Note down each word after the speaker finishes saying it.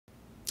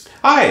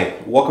Hi,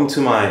 welcome to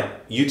my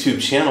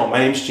YouTube channel. My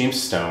name is James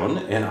Stone,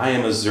 and I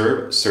am a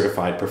ZURB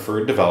Certified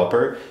Preferred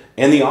Developer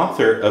and the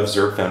author of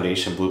ZURB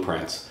Foundation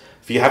Blueprints.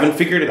 If you haven't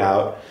figured it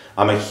out,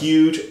 I'm a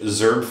huge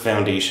ZURB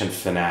Foundation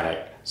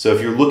fanatic. So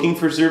if you're looking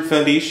for ZURB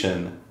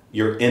Foundation,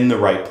 you're in the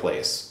right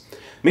place.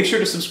 Make sure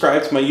to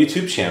subscribe to my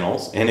YouTube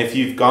channels, and if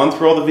you've gone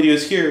through all the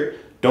videos here,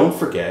 don't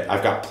forget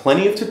I've got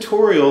plenty of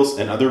tutorials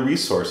and other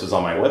resources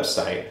on my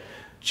website,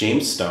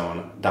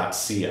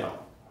 JAMESSTONEco.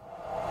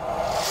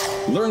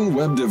 Learn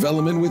web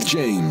development with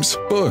James,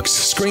 books,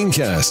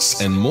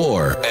 screencasts, and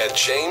more at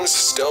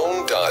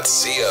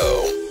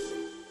JAMESSTONEco.